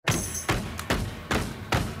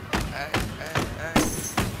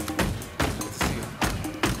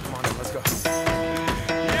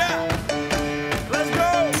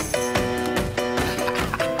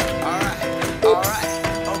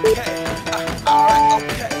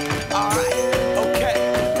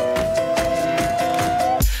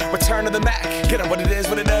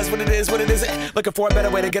it isn't. Looking for a better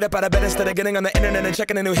way to get up out of bed instead of getting on the internet and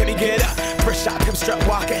checking a new hit me get up. First shot, pimp strut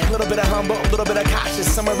walking, a little bit of humble, a little bit of cautious,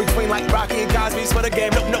 somewhere between like Rocky and Cosby's for the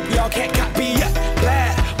game. Nope, nope, y'all can't copy yet.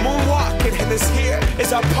 Glad moonwalking, and this here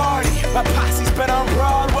is our party. My posse's been on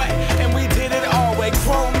Broadway, and we did it all way.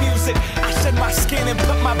 Grown music, I shed my skin and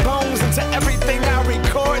put my bones into everything I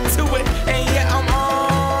record to it. And yeah, I'm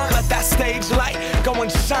on. Let that stage light go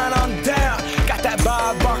and shine on down. Got that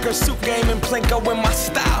Bob Barker suit game and Plinko in my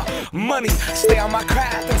style. Money, stay on my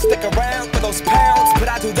craft and stick around for those pounds. But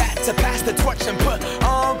I do that to pass the torch and put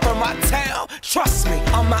on for my town. Trust me,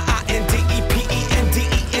 on my INDEPENDENT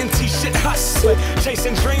shit hustling.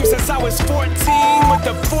 Chasing dreams since I was 14 with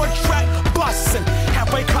the 4-track bustin'.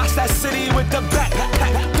 Halfway across that city with the back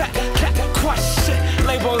question.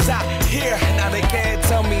 Labels out here, now they can't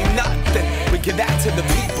tell me nothing. We give that to the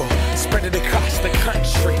people, spread it across the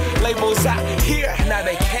country. Labels out here, now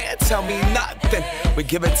they can't tell me nothing. We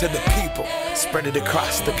give it to the people, spread it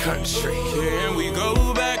across the country. Here we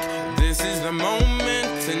go back, this is the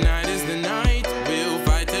moment, tonight is the night. We'll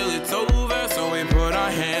fight till it's over, so we put our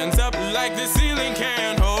hands up like the ceiling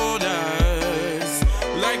can't hold us.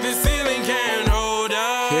 Like the ceiling can't hold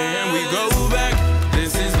us. Here we go back,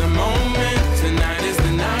 this is the moment, tonight is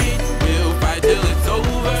the night. We'll fight till it's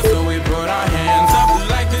over, so we put our hands up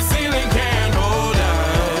like the ceiling can't hold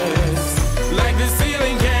us. Like the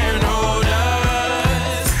ceiling can't hold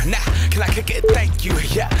us. Nah, can I kick it? Thank you,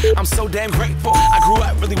 yeah, I'm so damn grateful. I grew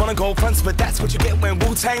up really wanna go fronts, but that's what you get when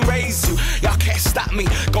Wu-Tang raised you. Y'all can't stop me,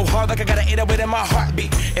 go hard like I got an 808 in my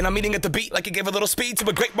heartbeat. And I'm eating at the beat like it gave a little speed to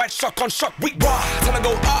a great white shark on Shark Week. Raw, time to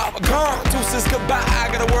go off, gone, deuces goodbye. I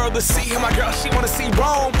got a world to see, and my girl, she wanna see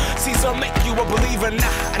Rome. Caesar make you a believer,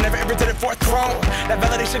 nah, I never ever did it for a throne. That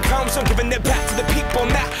validation comes from giving it back to the people.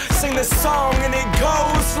 Now, sing this song and it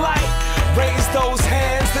goes like, raise those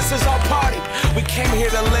hands, this is our party. We came here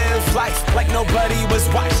to live life like nobody was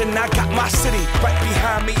watching. I got my city right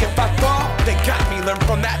behind me. If I fall, they got me. Learn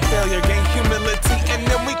from that failure, gain humility, and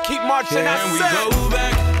then we keep marching. And we go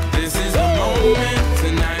back, this is the moment,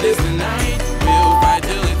 tonight is the night. We'll fight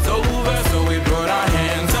till it's over, so we put our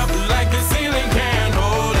hands up like the ceiling can't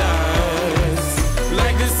hold us.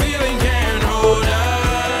 Like the ceiling can't hold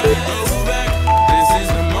us. Go back, this is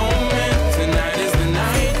the moment, tonight is the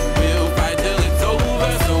night. We'll fight till it's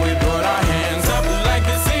over, so we put our hands up like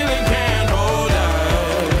the ceiling can't hold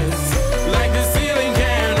us. Like the ceiling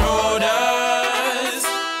can't hold us.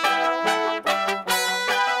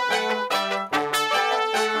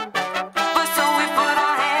 So we put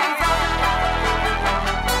our hands up.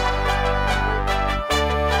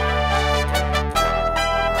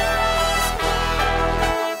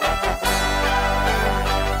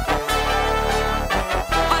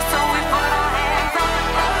 So we put our hands up.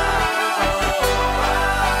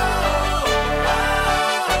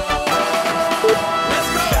 Let's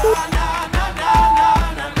go.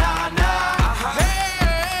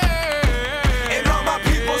 And all my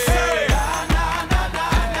people say,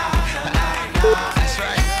 that's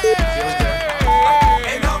right.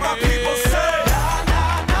 And all my people say,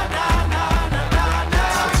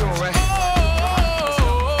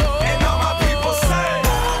 and all my people say,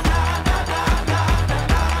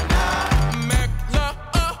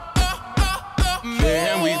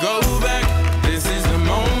 Here we go back, this is the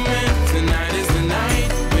moment, tonight is the night.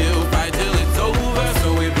 We'll fight till it's over, so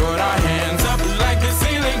we put our hands up like the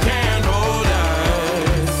ceiling can't hold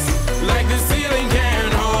us. Like the ceiling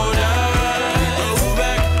can't hold us. Go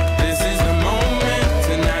back, this is the moment,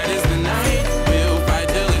 tonight is the night. We'll fight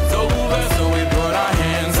till it's over, so we put our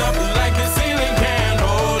hands up like the ceiling can't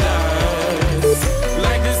hold us.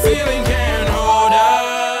 Like the ceiling can't hold us.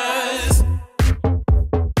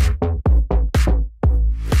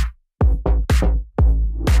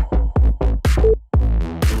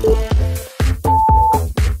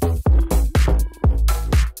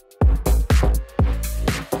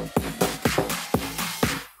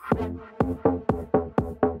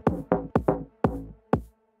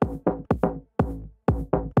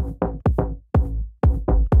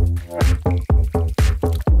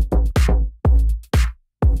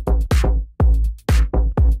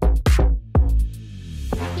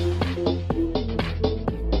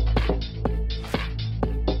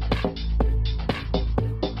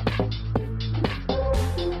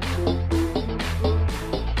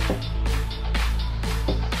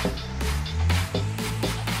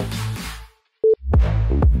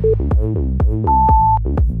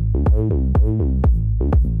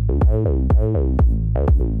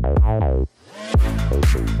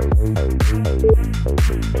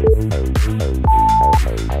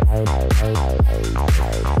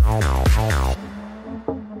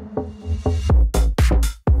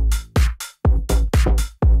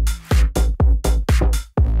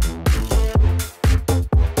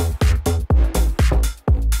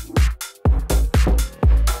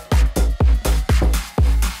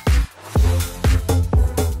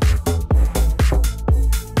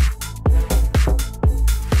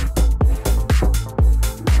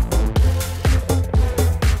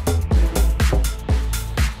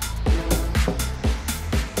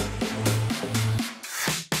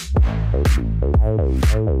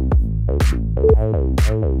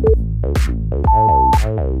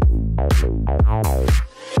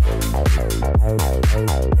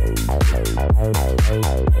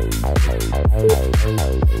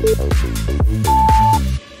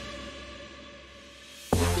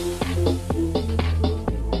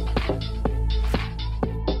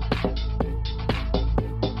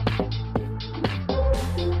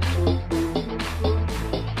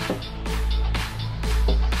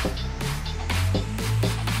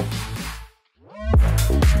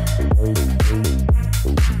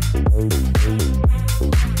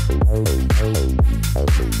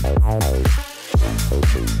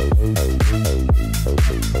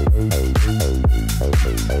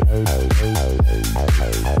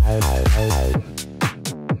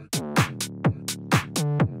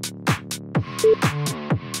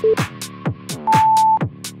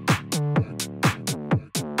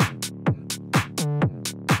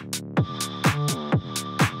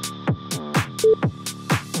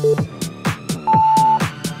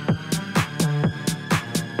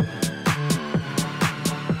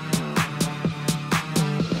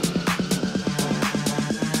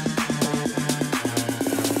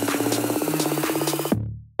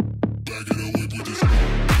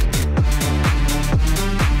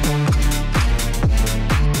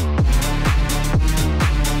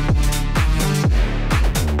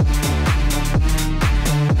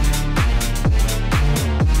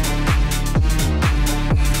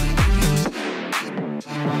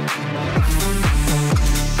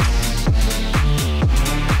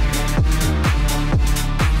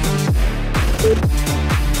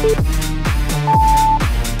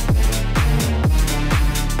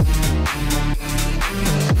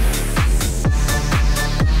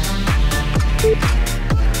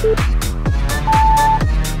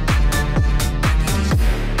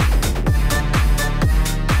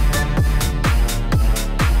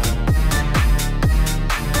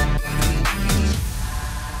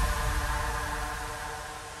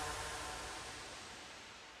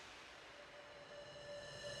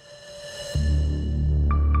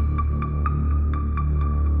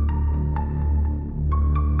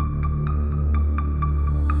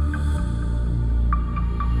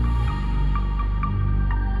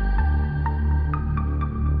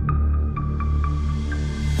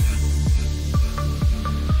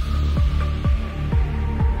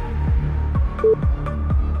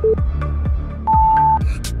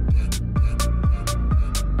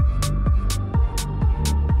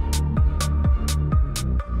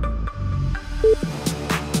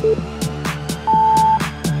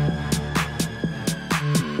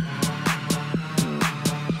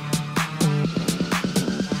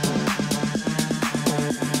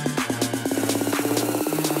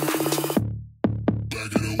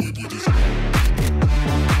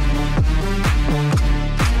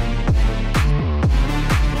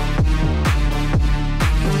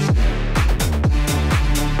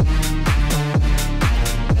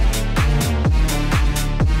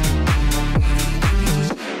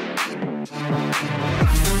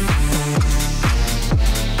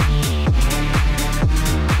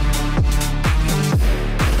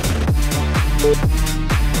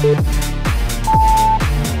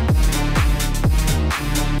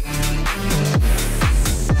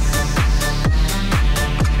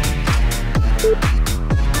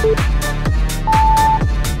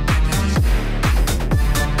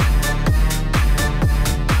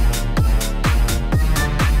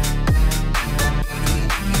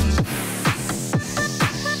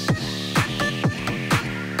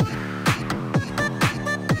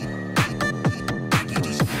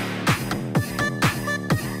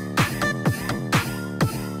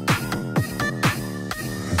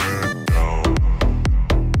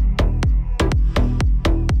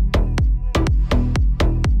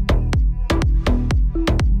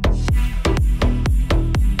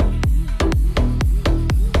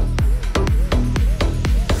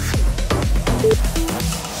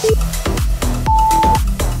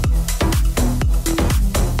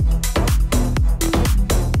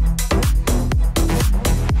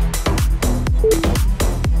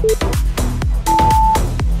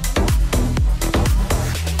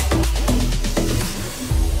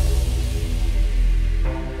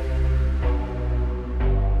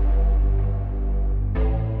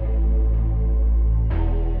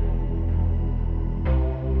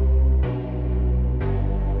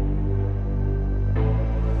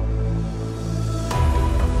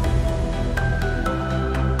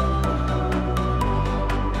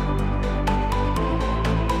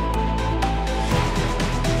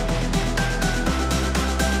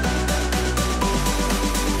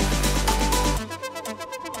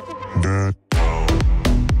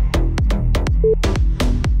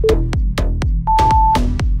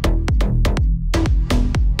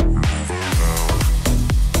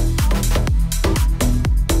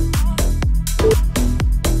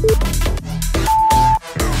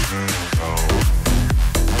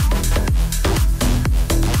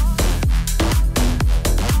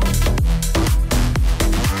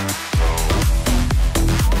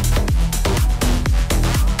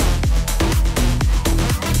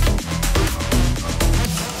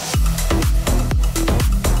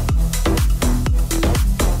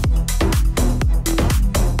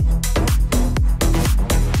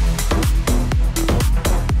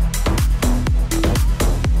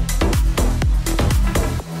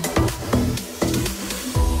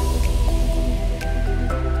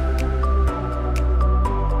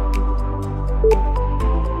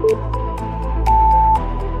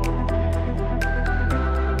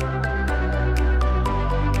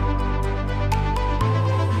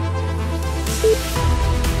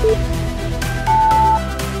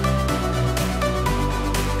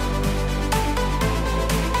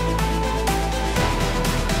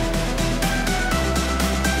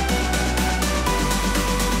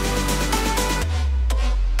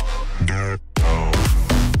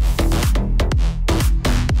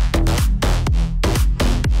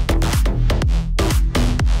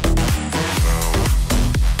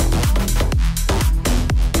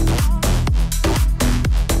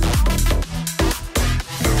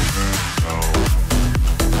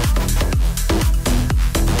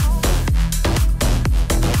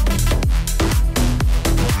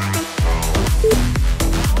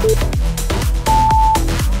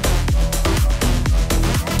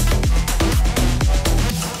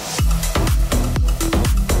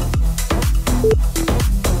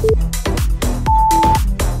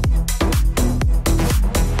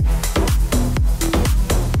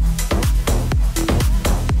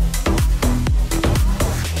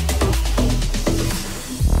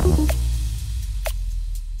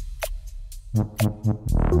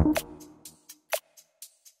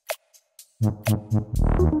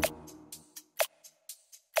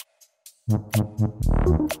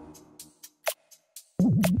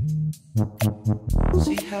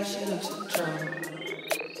 See how she looks in trouble.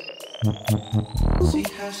 See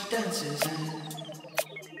how she dances and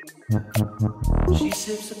she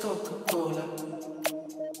sips a Coca-Cola.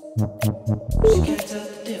 She can't tell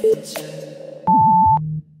the difference yet.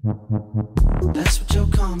 That's what you're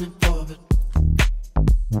coming for, but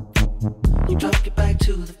you drop your back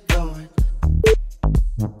to the floor and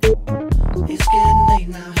it's getting late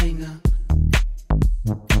now, hey now.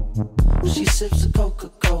 She sips a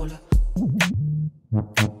Coca-Cola.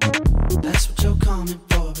 That's what you're coming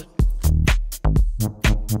for, but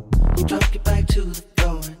you drop your back to the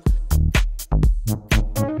floor and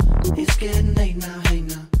it's getting late now, hey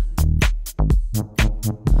now.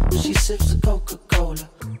 She sips a Coca-Cola.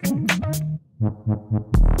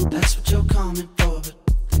 That's what you're coming for, but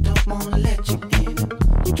they don't wanna let you in.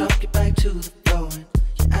 You drop your back to the floor and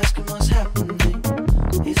you're asking what's happening.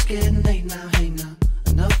 It's getting late now, hey now.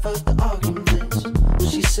 Enough of the arguments.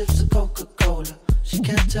 She sips a Coca-Cola. She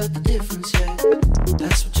can't tell the difference yet.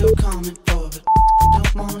 That's what you're coming for, but they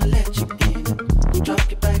don't wanna let you in. You drop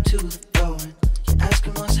your back to the floor and you're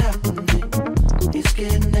asking what's happening. It's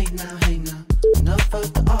getting late now, hey now. Enough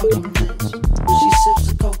of the arguments. She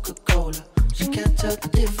sips a Coca-Cola. She can't tell the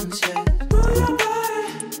difference yet. Move your body.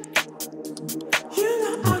 You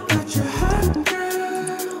know I got your heart,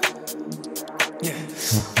 girl. Yeah.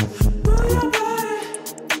 Move your body.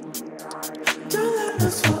 Don't let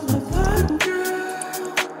us fall apart, girl.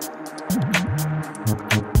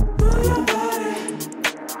 Move your body.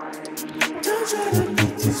 Don't try to be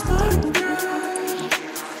too smart, girl.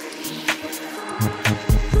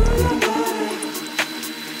 Move your body.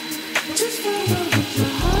 Just follow with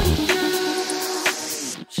your heart,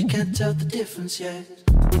 girl. She can't tell the difference yet.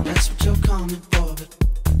 That's what you're coming for, but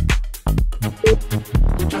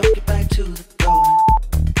you drop your back to the floor.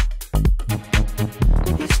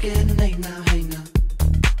 It's getting late now, hey now.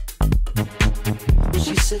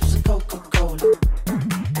 She sips a Coca-Cola.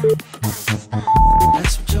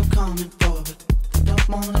 That's what you're coming for, but they don't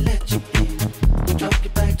wanna let you in. You drop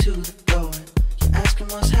your back to the floor and you're asking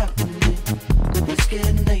what's happening. It's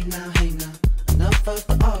getting late now, hey now. Enough of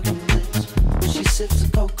the arguments. She sips a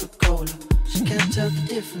Coca-Cola. She can't tell the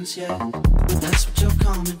difference yet. That's what you're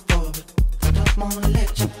coming for, but they don't wanna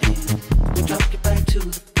let you in. You drop your back to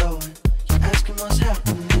the floor and you're asking what's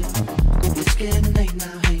happening. It's getting late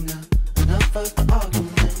now, hey now. Enough of the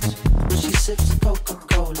arguments. She sips a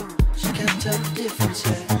Coca-Cola. She can't tell the difference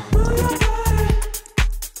yet. Move your body.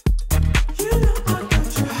 You know I got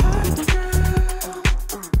your heart, girl.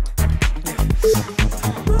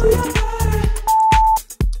 Move your body.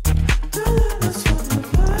 Don't let us fall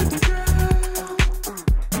apart, girl.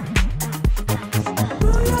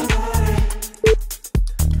 Move your body.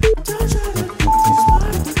 Don't try to be too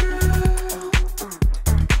smart, girl.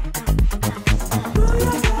 Move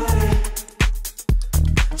your body.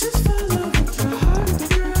 Just follow with your heart,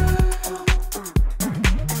 girl.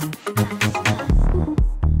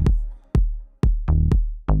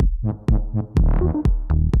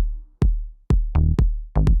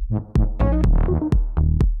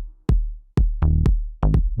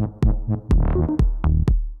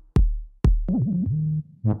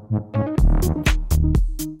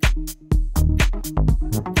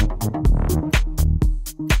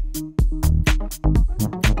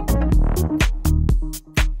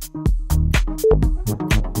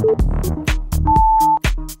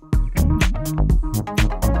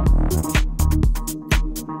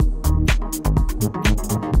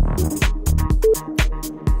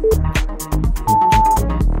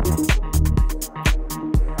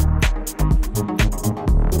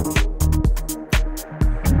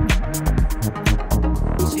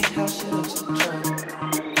 See how she looks in trouble.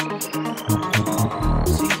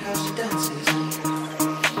 See how she dances.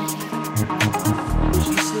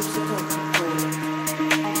 She sips a Coca-Cola.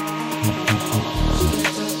 She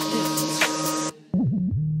can't tell the difference.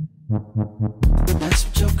 That's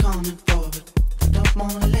what you're coming for, but they don't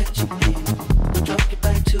wanna let you in. You drop your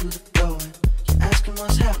back to the floor and you're asking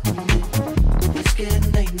what's happening. It's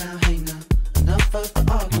getting late now, hey now. Enough of the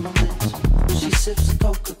arguments. She sips a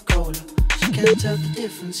Coca-Cola. She can't tell the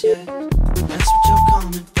difference yet. That's what you're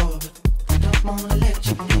coming for, but they don't wanna let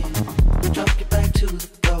you in. You drop your back to the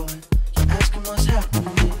floor and you're asking what's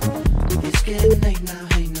happening. It's getting late now,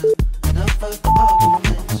 hey now. Enough of the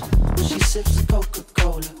arguments. She sips a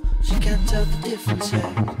Coca-Cola. She can't tell the difference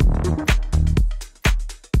yet.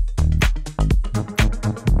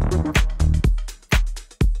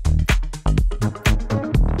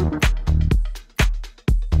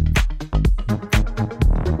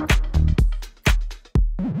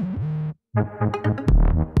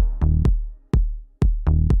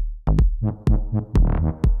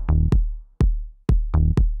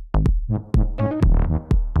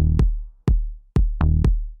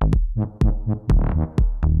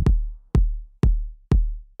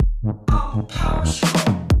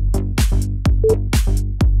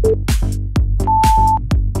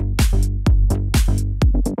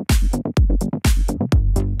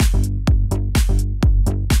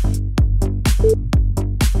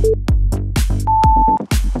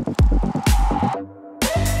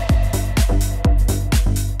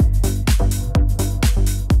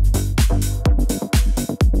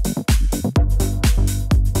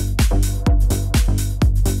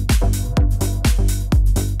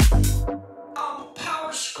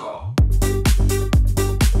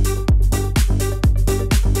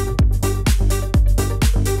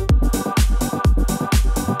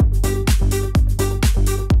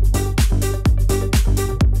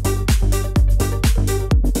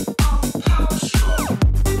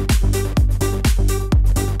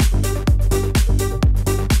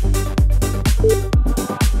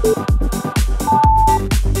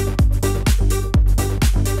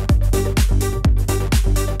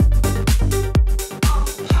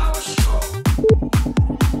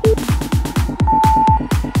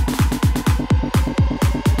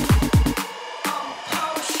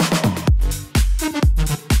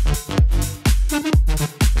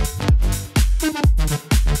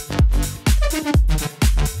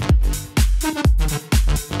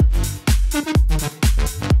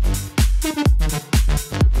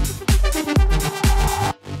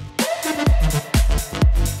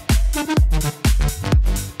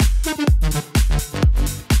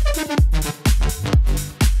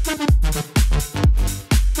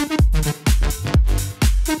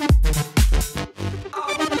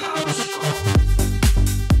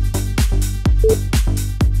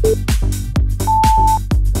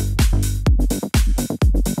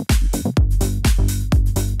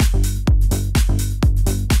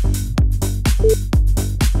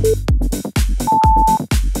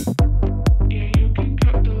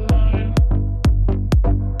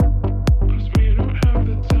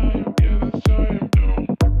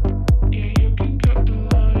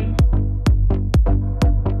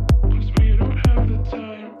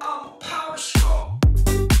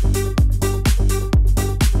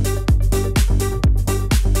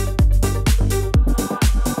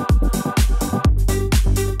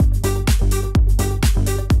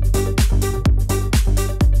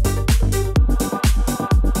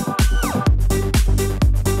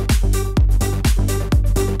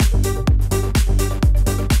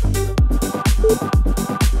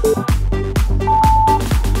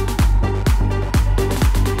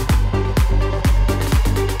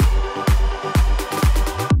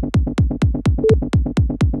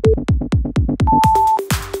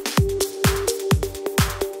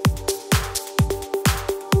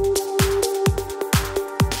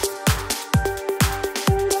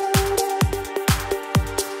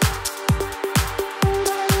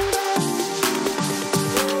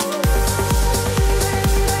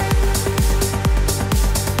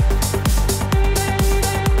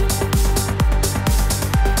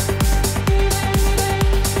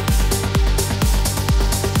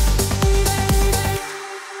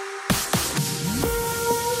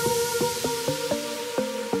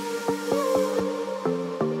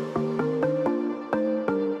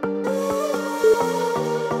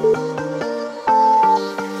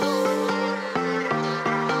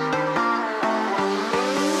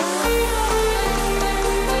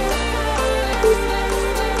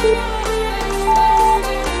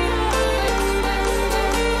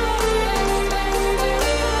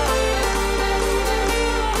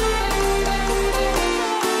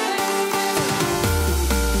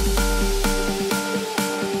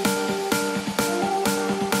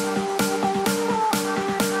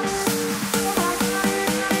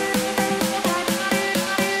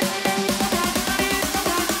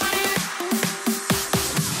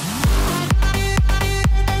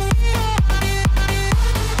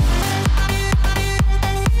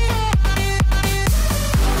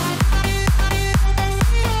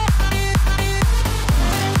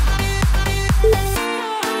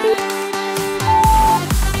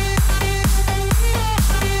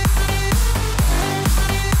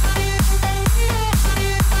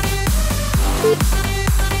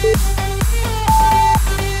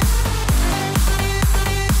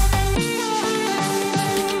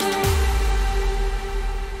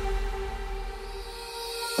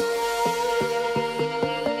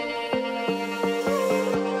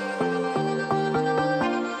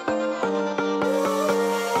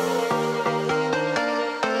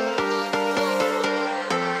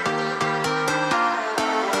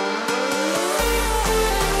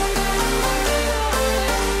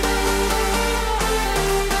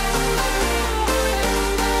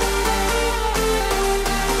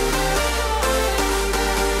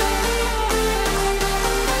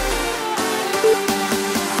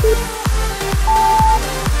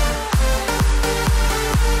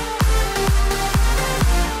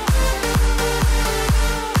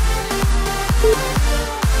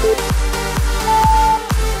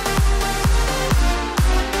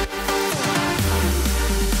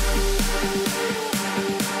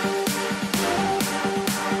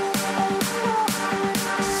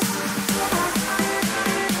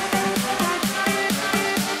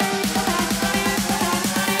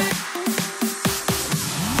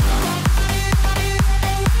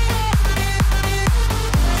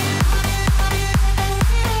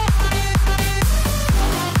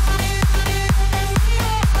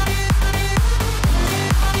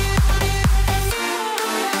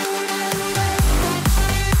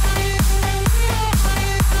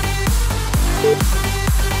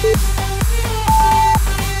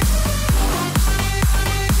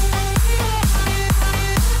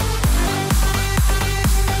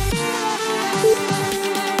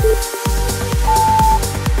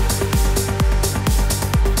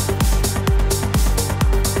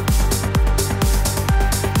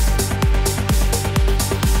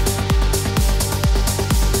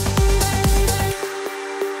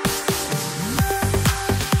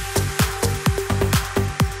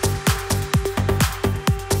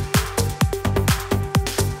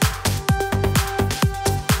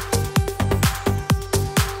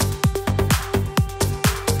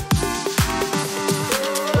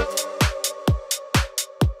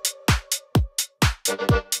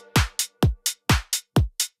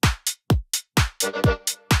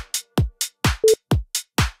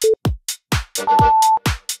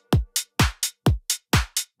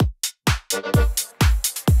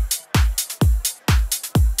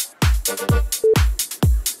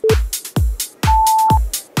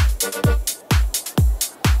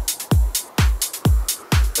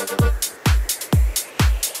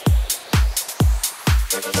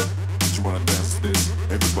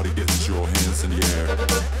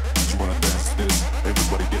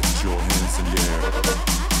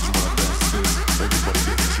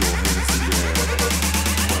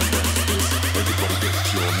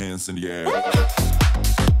 In the air.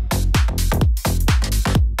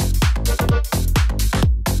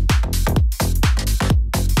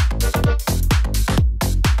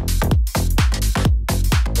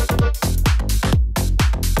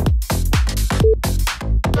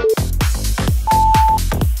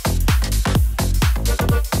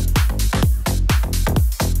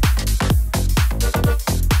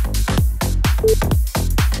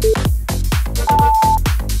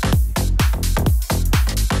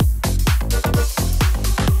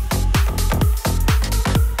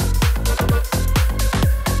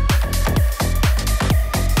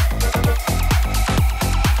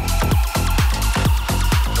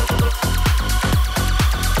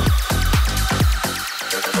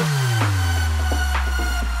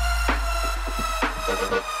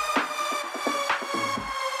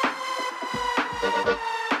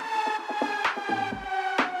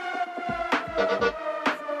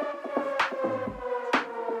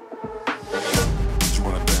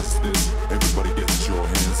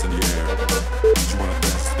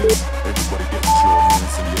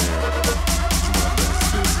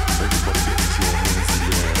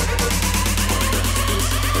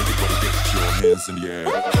 In the air.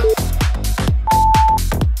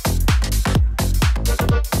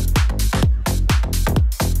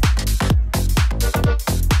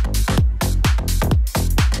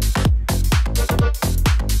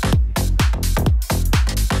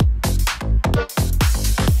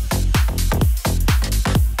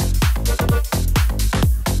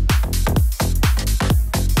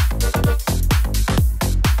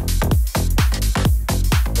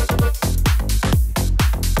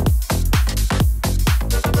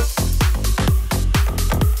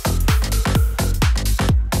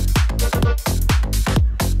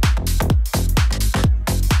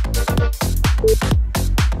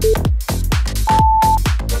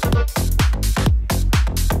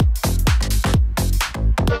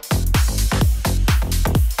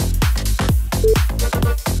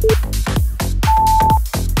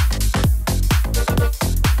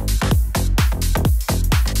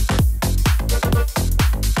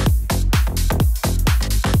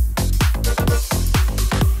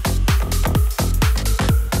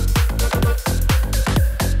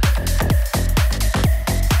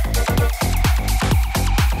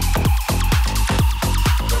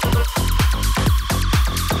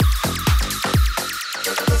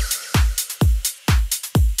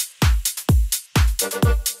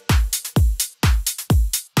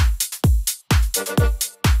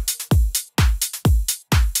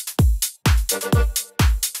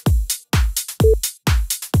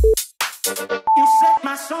 You set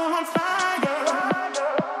my soul on fire.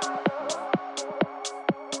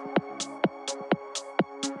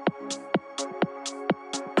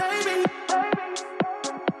 Baby,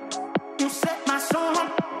 you set my soul on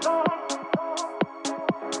fire.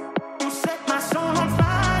 You set my soul on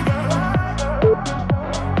fire.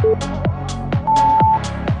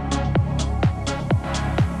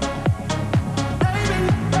 Baby,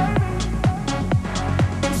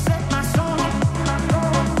 you set my soul on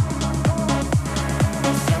fire.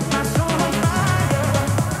 You set my soul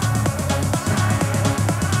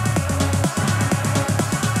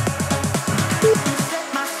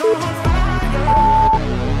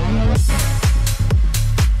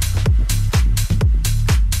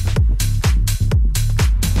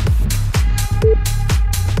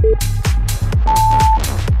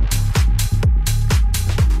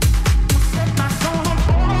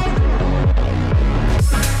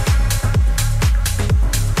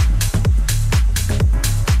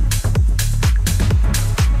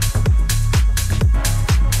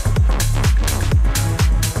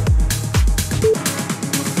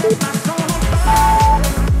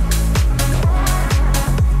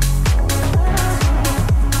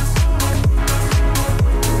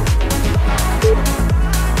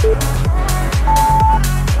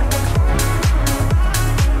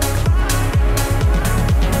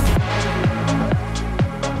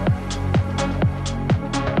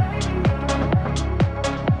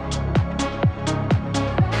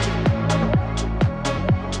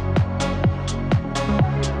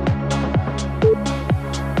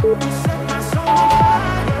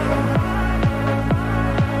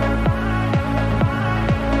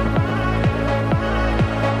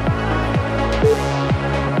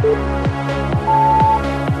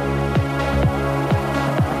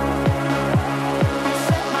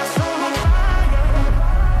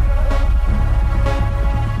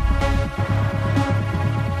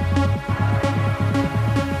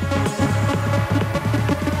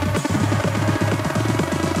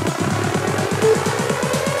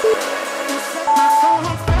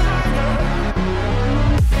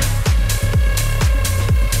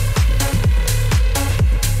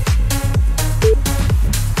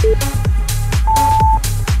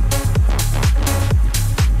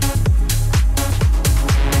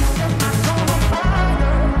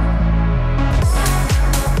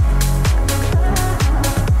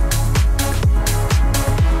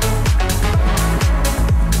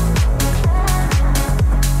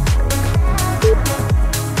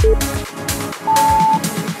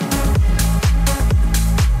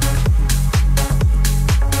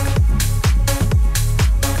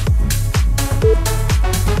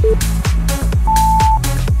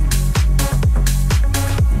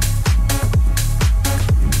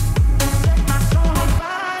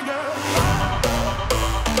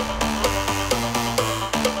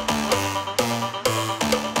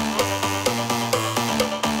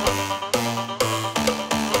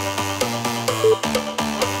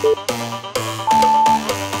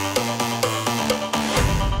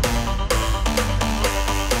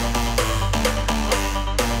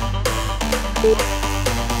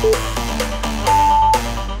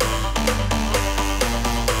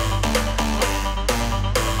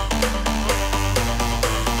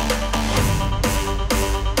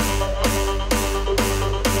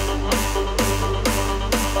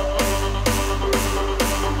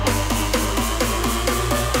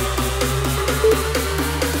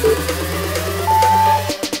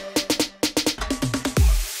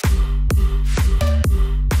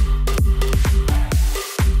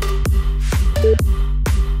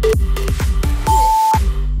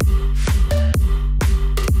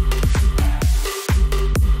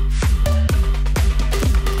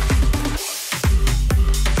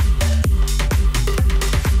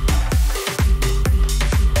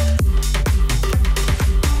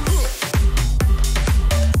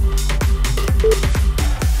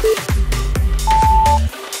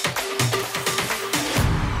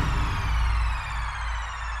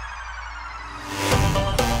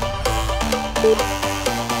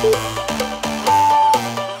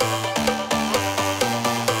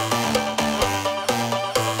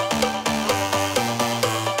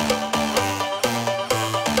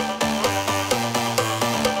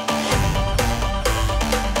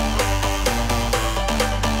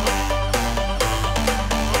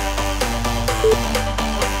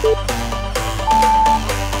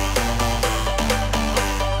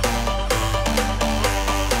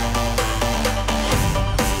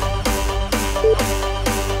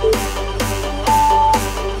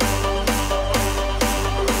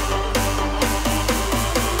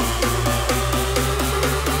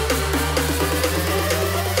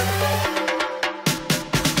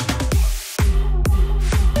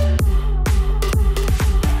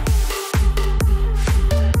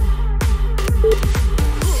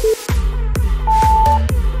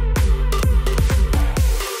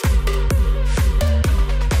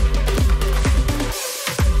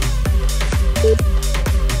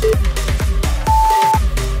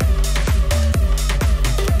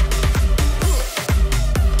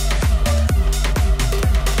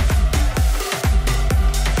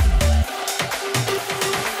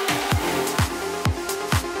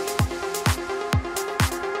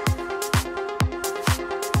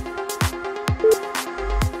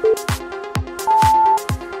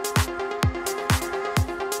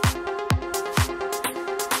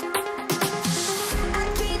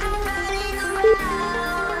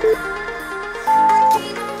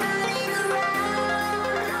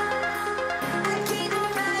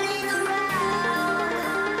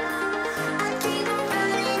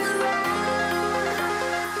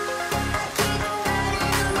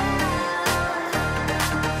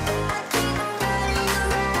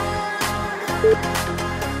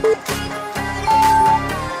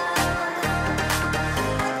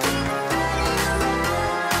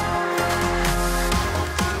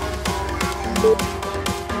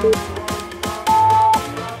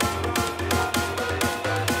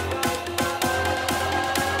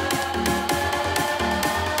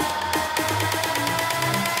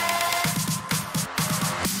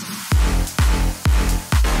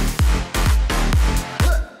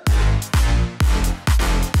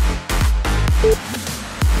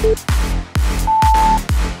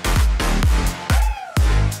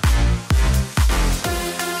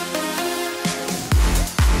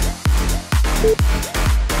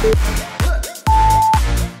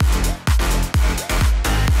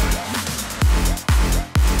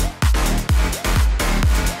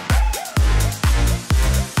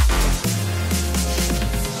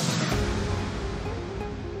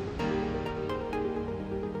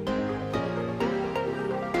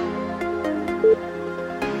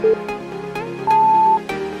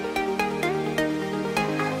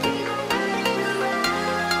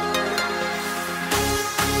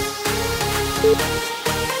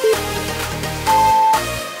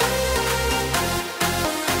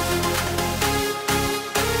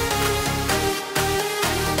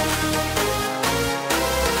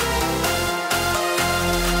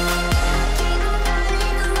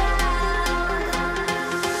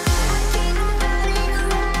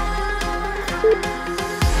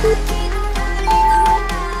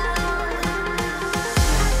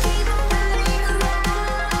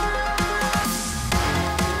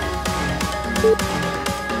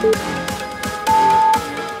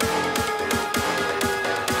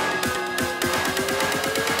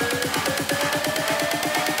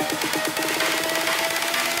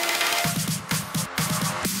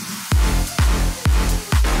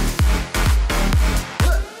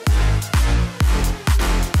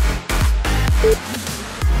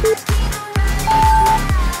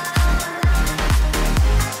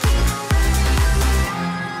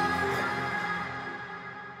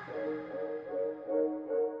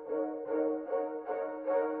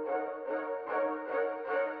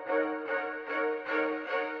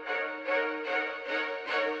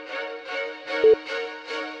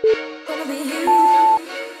Gonna be you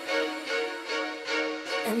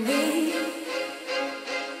and me.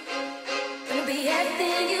 Gonna be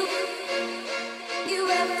everything you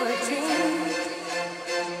ever dreamed.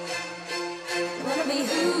 Wanna be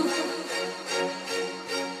who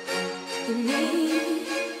you need.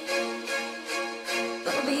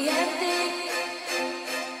 Gonna be everything.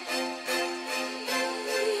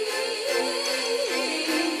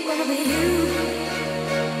 Gonna be you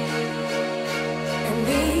and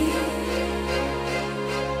me.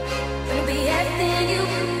 Gonna be everything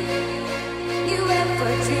you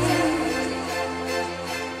ever dreamed.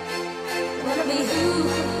 Wanna be who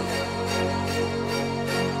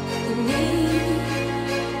you need.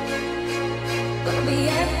 Gonna be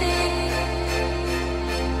everything.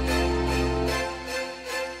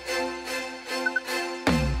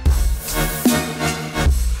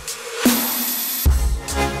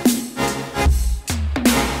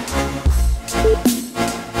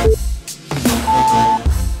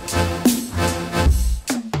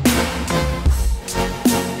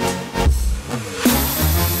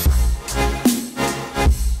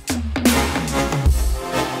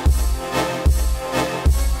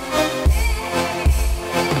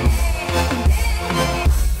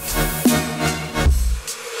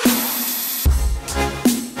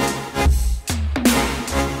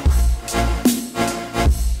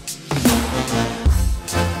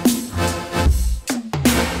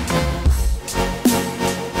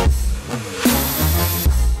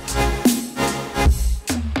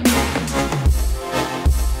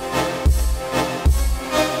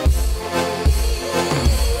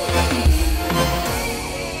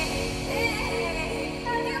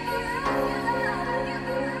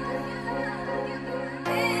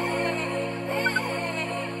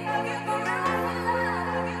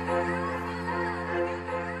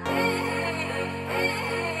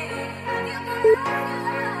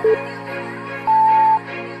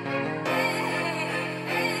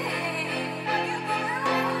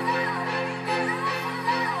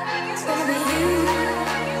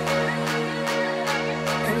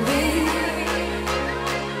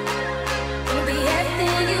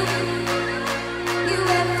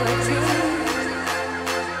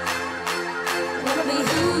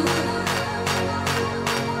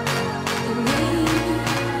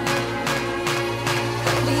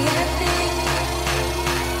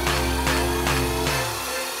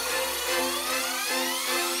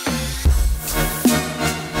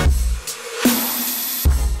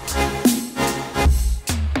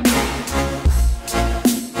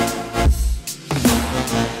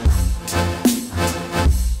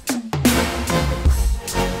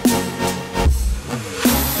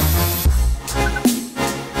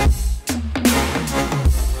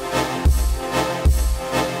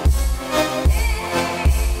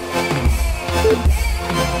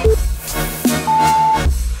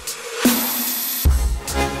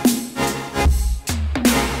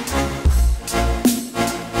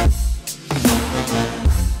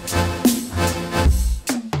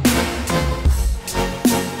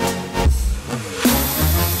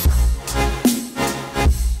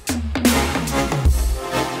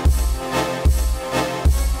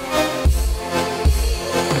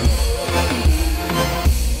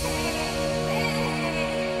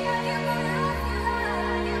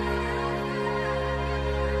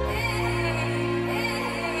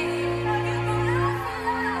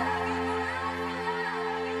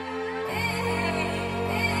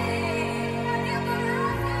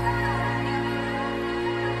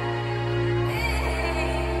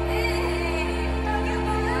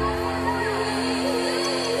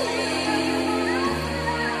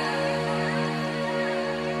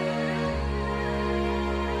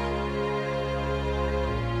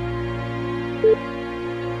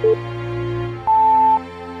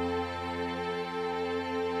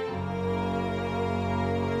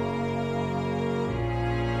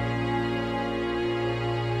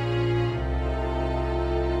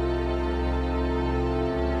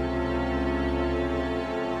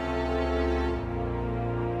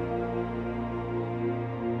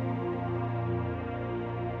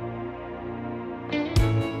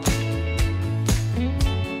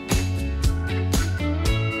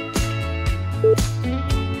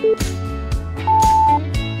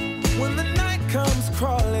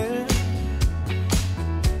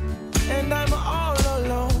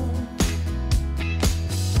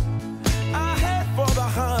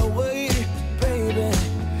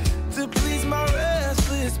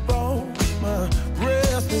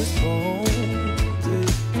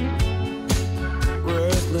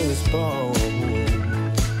 Oh.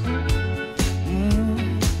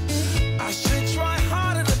 I should try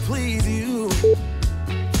harder to please you.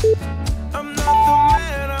 I'm not the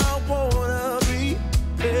man I wanna be.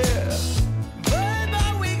 Yeah. But my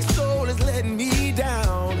weak soul is letting me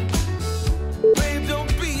down. Babe,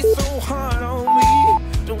 don't be so hard on me.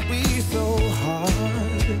 Don't be so hard.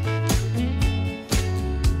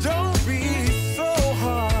 Don't be so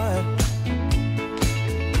hard.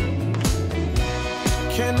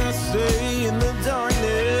 Can I stay in the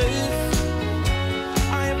darkness?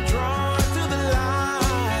 I am drawn to the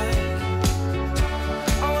light.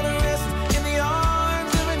 I wanna rest in the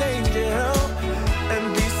arms of an angel and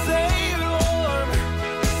be safe and warm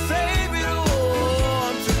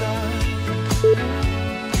tonight.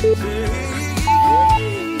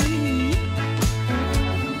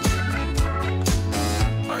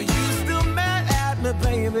 Are you still mad at me,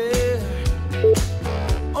 baby?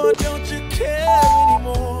 Or don't you care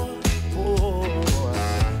anymore? Oh,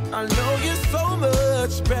 I know you're so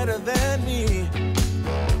much better than me.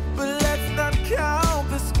 But let's not count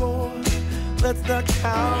the score. Let's not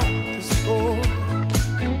count the score.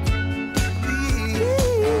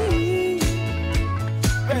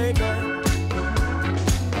 Baby,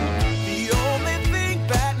 the only thing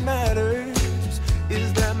that matters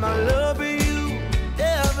is that my love for you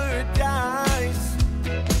never dies.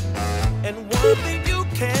 And one thing you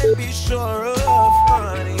can be sure of,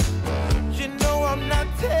 honey, you know I'm not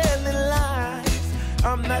telling lies.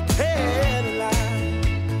 I'm not telling lies.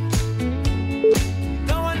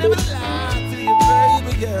 No, I never lied to you,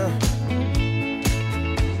 baby girl.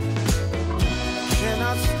 Can I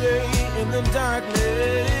stay in the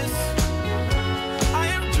darkness? I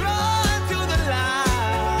am drawn to the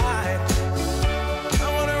light. I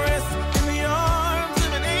wanna rest in the arms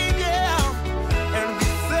of an angel and be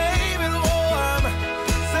safe and warm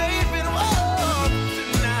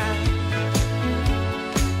tonight.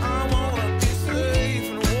 I wanna be safe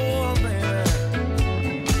and warm, baby.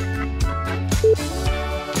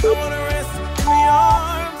 I wanna rest in the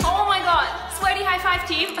arms. Oh my god, sweaty high five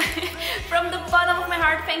team. From the bottom of my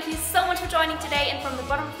heart, thank you so much for joining today, and from the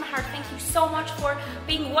bottom of my heart, thank you so much for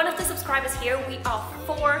being one of the subscribers here. We are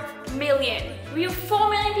 4 million. We have 4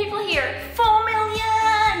 million people here. 4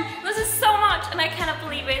 million! This is so much, and I cannot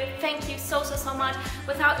believe it. Thank you so much.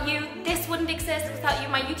 Without you, this wouldn't exist. Without you,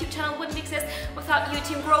 my YouTube channel wouldn't exist. Without you,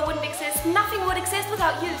 Team Grow wouldn't exist. Nothing would exist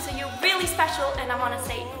without you, so you're really special, and I want to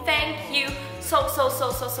say thank you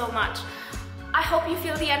so much. I hope you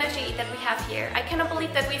feel the energy that we have here. I cannot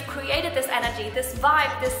believe that we've created this energy, this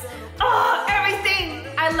vibe, this everything.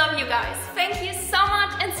 I love you guys. Thank you so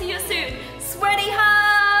much, and see you soon. Sweaty high!